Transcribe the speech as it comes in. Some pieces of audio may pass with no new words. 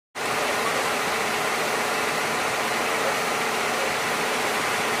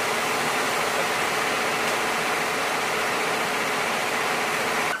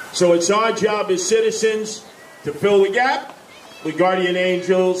So it's our job as citizens to fill the gap with guardian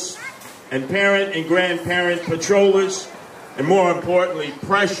angels and parent and grandparent patrollers, and more importantly,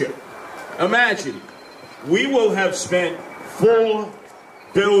 pressure. Imagine, we will have spent $4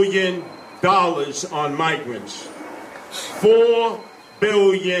 billion on migrants. $4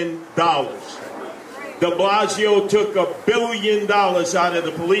 billion. De Blasio took $1 billion out of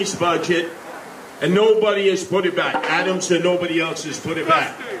the police budget, and nobody has put it back. Adams and nobody else has put it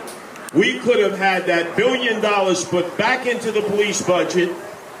back. We could have had that $1 billion put back into the police budget,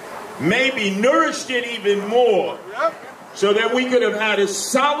 maybe nourished it even more, so that we could have had a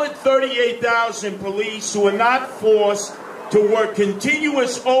solid 38,000 police who are not forced to work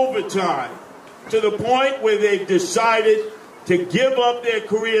continuous overtime to the point where they've decided to give up their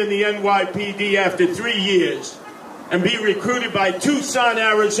career in the NYPD after 3 years and be recruited by Tucson,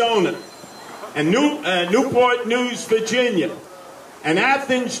 Arizona, and Newport News, Virginia, and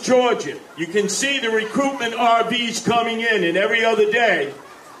Athens, Georgia. You can see the recruitment RVs coming in, and every other day,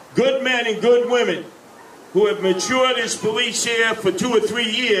 good men and good women who have matured as police here for 2 or 3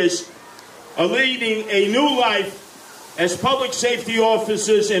 years are leading a new life as public safety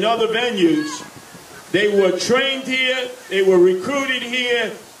officers in other venues. They were trained here, they were recruited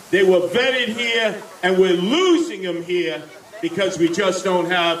here, they were vetted here, and we're losing them here because we just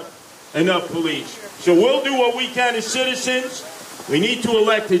don't have enough police. So we'll do what we can as citizens. We need to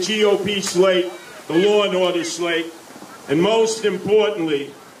elect a GOP slate, the law and order slate, and most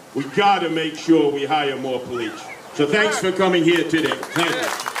importantly, we got to make sure we hire more police. So thanks for coming here today. Thank you.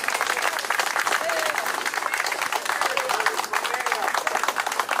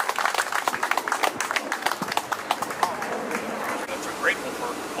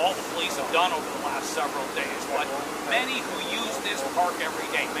 All the police have done over the last several days, but many who use this park every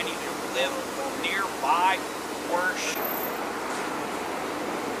day, many who live nearby, worship.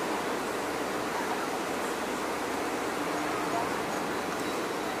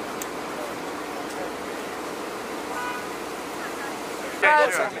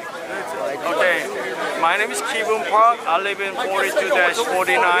 Okay, my name is Kissena Park. I live in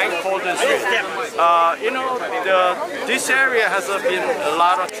 42-49 Colton Street. You know, this area has been a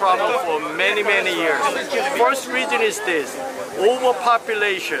lot of trouble for many years. First reason is this: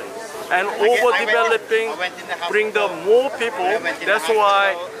 overpopulation and overdeveloping bring the more people. That's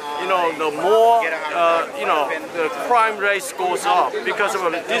why, you know, the more, you know, the crime rate goes up because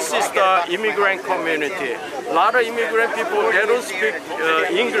of this is the immigrant community. A lot of immigrant people, they don't speak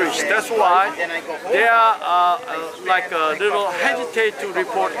English. That's why they are like a little hesitate to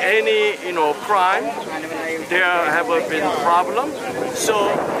report any, you know, crime. There have been problem. So,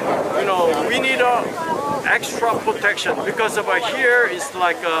 you know, we need extra protection because of here is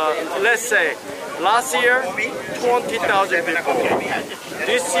like, let's say, last year 20,000 people.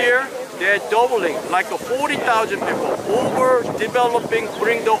 This year they're doubling, like 40,000 people. Overdeveloping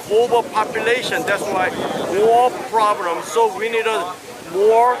bring the overpopulation. That's why more problems. So we need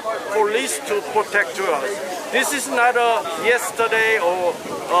more police to protect us. This is not a yesterday or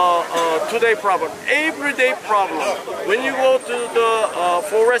today problem. Everyday problem. When you go to the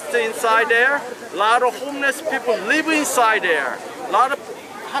forest inside there, a lot of homeless people live inside there.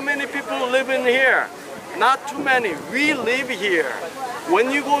 How many people live in here? Not too many. We live here.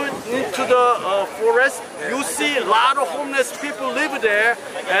 When you go into the forest, you see a lot of homeless people live there,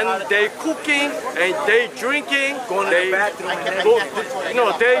 and they cooking and they drinking.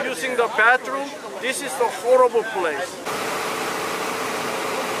 They're using the bathroom. This is a horrible place.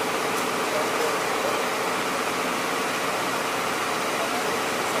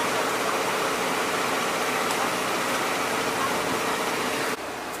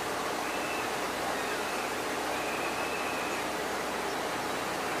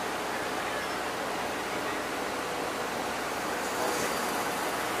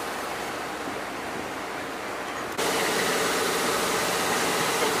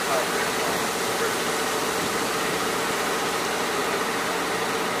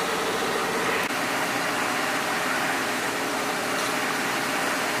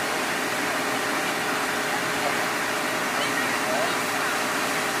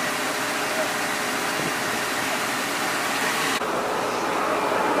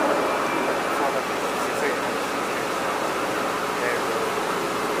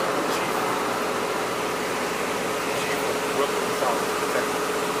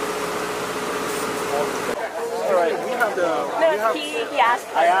 He asked.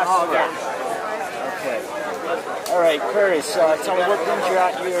 I asked. Oh, okay. All right, Curtis, tell me what brings you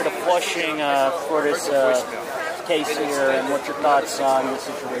out here to Flushing for this case here, and what's your thoughts on the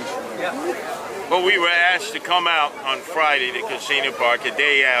situation here? Well, we were asked to come out on Friday to Kissena Park, a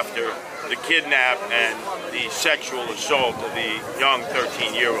day after the kidnap and the sexual assault of the young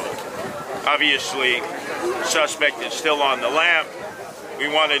 13-year-old. Obviously, the suspect is still on the lam. We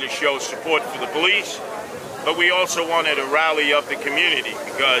wanted to show support for the police, but we also wanted to rally up the community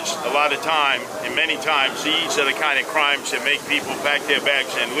because a lot of time, and many times, these are the kind of crimes that make people pack their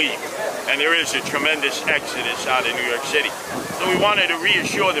bags and leave. And there is a tremendous exodus out of New York City. So we wanted to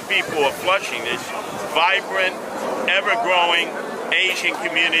reassure the people of Flushing, this vibrant, ever-growing Asian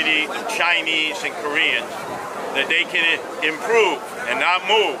community of Chinese and Koreans, that they can improve and not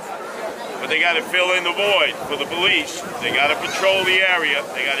move. But they got to fill in the void for the police. They got to patrol the area.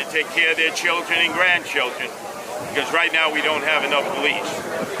 They got to take care of their children and grandchildren. Because right now we don't have enough police.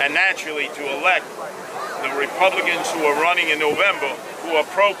 And naturally, to elect the Republicans who are running in November, who are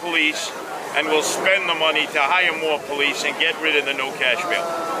pro-police and will spend the money to hire more police and get rid of the no-cash bail.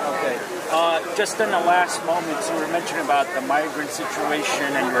 Okay. Just in the last moments, you were mentioning about the migrant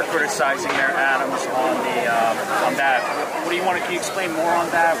situation, and you were criticizing Mayor Adams on that. What do you want to? Can you explain more on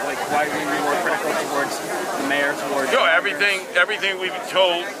that? Like why were you more critical towards the mayor? Sure. Everything we've been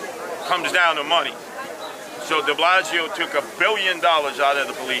told comes down to money. So De Blasio took $1 billion out of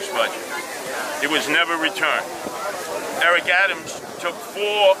the police budget. It was never returned. Eric Adams took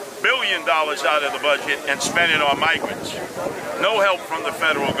 $4 billion out of the budget and spent it on migrants. No help from the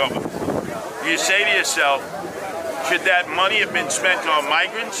federal government. You say to yourself, should that money have been spent on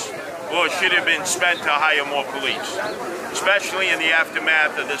migrants, or should it have been spent to hire more police? Especially in the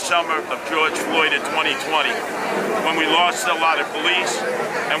aftermath of the summer of George Floyd in 2020, when we lost a lot of police,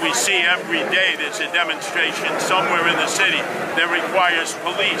 and we see every day there's a demonstration somewhere in the city that requires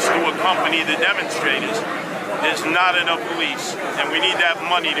police to accompany the demonstrators. There's not enough police, and we need that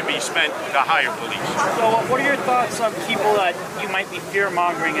money to be spent to hire police. So what are your thoughts on people that you might be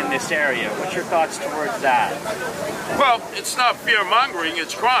fear-mongering in this area? What's your thoughts towards that? Well, it's not fear-mongering,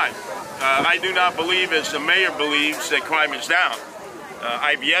 it's crime. I do not believe, as the mayor believes, that crime is down.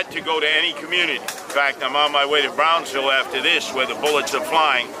 I've yet to go to any community. In fact, I'm on my way to Brownsville after this, where the bullets are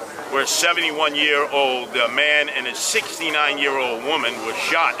flying, where a 71-year-old man and a 69-year-old woman were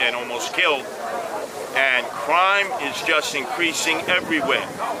shot and almost killed. And crime is just increasing everywhere.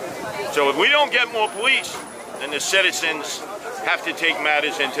 So if we don't get more police, then the citizens have to take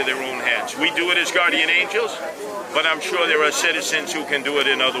matters into their own hands. We do it as guardian angels, but I'm sure there are citizens who can do it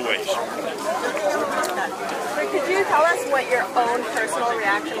in other ways. Could you tell us what your own personal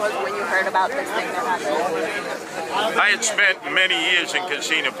reaction was when you heard about this thing that happened? I had spent many years in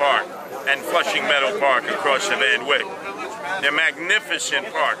Kissena Park and Flushing Meadow Park across the Van Wyck. They're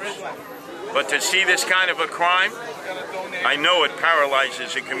magnificent parks. But to see this kind of a crime, I know it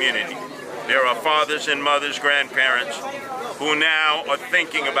paralyzes a community. There are fathers and mothers, grandparents, who now are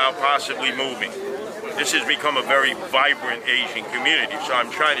thinking about possibly moving. This has become a very vibrant Asian community. So I'm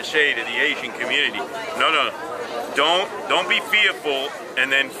trying to say to the Asian community, no. Don't be fearful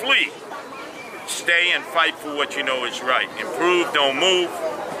and then flee. Stay and fight for what you know is right. Improve, don't move.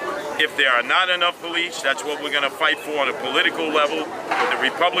 If there are not enough police, that's what we're going to fight for on a political level. With the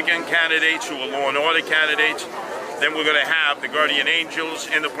Republican candidates who are law and order candidates, then we're going to have the guardian angels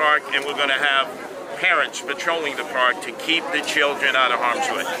in the park, and we're going to have parents patrolling the park to keep the children out of harm's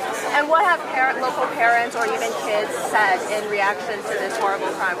way. And what have local parents or even kids said in reaction to this horrible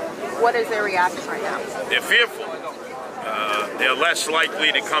crime? What is their reaction right now? They're fearful. They're less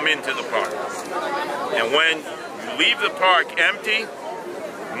likely to come into the park. And when you leave the park empty,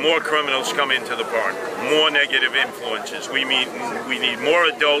 more criminals come into the park, more negative influences. We need more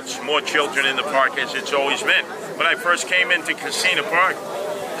adults, more children in the park, as it's always been. When I first came into Kissena Park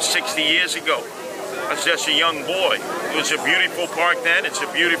 60 years ago, I was just a young boy. It was a beautiful park then, it's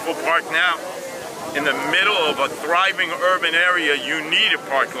a beautiful park now. In the middle of a thriving urban area, you need a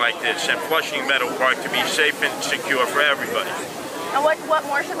park like this, and Flushing Meadow Park to be safe and secure for everybody. And what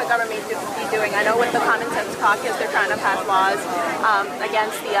more should the government be doing? I know with the Common Sense Caucus, they're trying to pass laws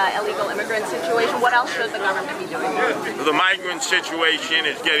against the illegal immigrant situation. What else should the government be doing? The migrant situation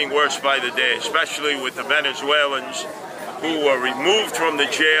is getting worse by the day, especially with the Venezuelans who were removed from the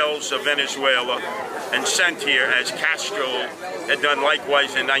jails of Venezuela and sent here, as Castro had done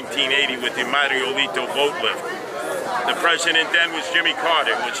likewise in 1980 with the Mariolito boat lift. The president then was Jimmy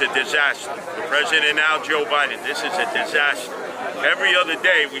Carter. It was a disaster. The president now, Joe Biden. This is a disaster. Every other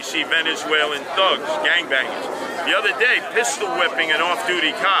day we see Venezuelan thugs, gangbangers. The other day, pistol whipping an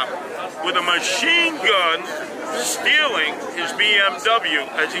off-duty cop with a machine gun, stealing his BMW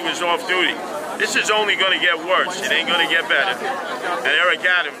as he was off-duty. This is only going to get worse. It ain't going to get better. And Eric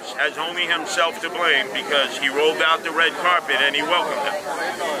Adams has only himself to blame because he rolled out the red carpet and he welcomed him.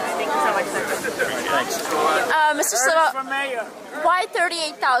 so much, sir. Thanks. Mr. Sliwa, why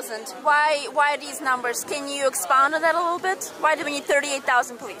 38,000? Why these numbers? Can you expound on that a little bit? Why do we need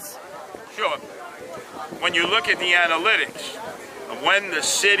 38,000 police? Sure. When you look at the analytics of when the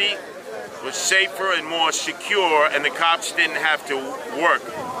city was safer and more secure and the cops didn't have to work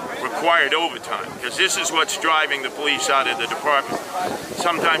required overtime, because this is what's driving the police out of the department.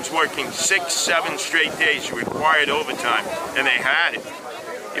 Sometimes working 6, 7 straight days required overtime, and they had it.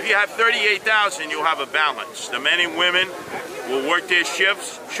 If you have 38,000, you'll have a balance. The men and women will work their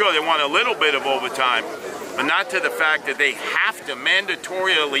shifts. Sure, they want a little bit of overtime, but not to the fact that they have to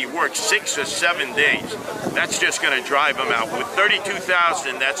mandatorily work 6 or 7 days. That's just going to drive them out. With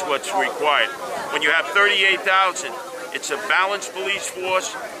 32,000, that's what's required. When you have 38,000, it's a balanced police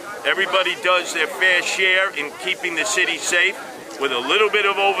force. Everybody does their fair share in keeping the city safe with a little bit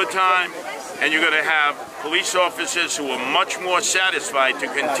of overtime, and you're going to have police officers who are much more satisfied to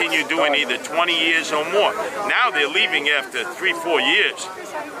continue doing either 20 years or more. Now they're leaving after 3, 4 years,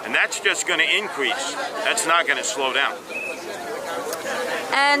 and that's just going to increase. That's not going to slow down.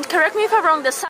 And correct me if I'm wrong,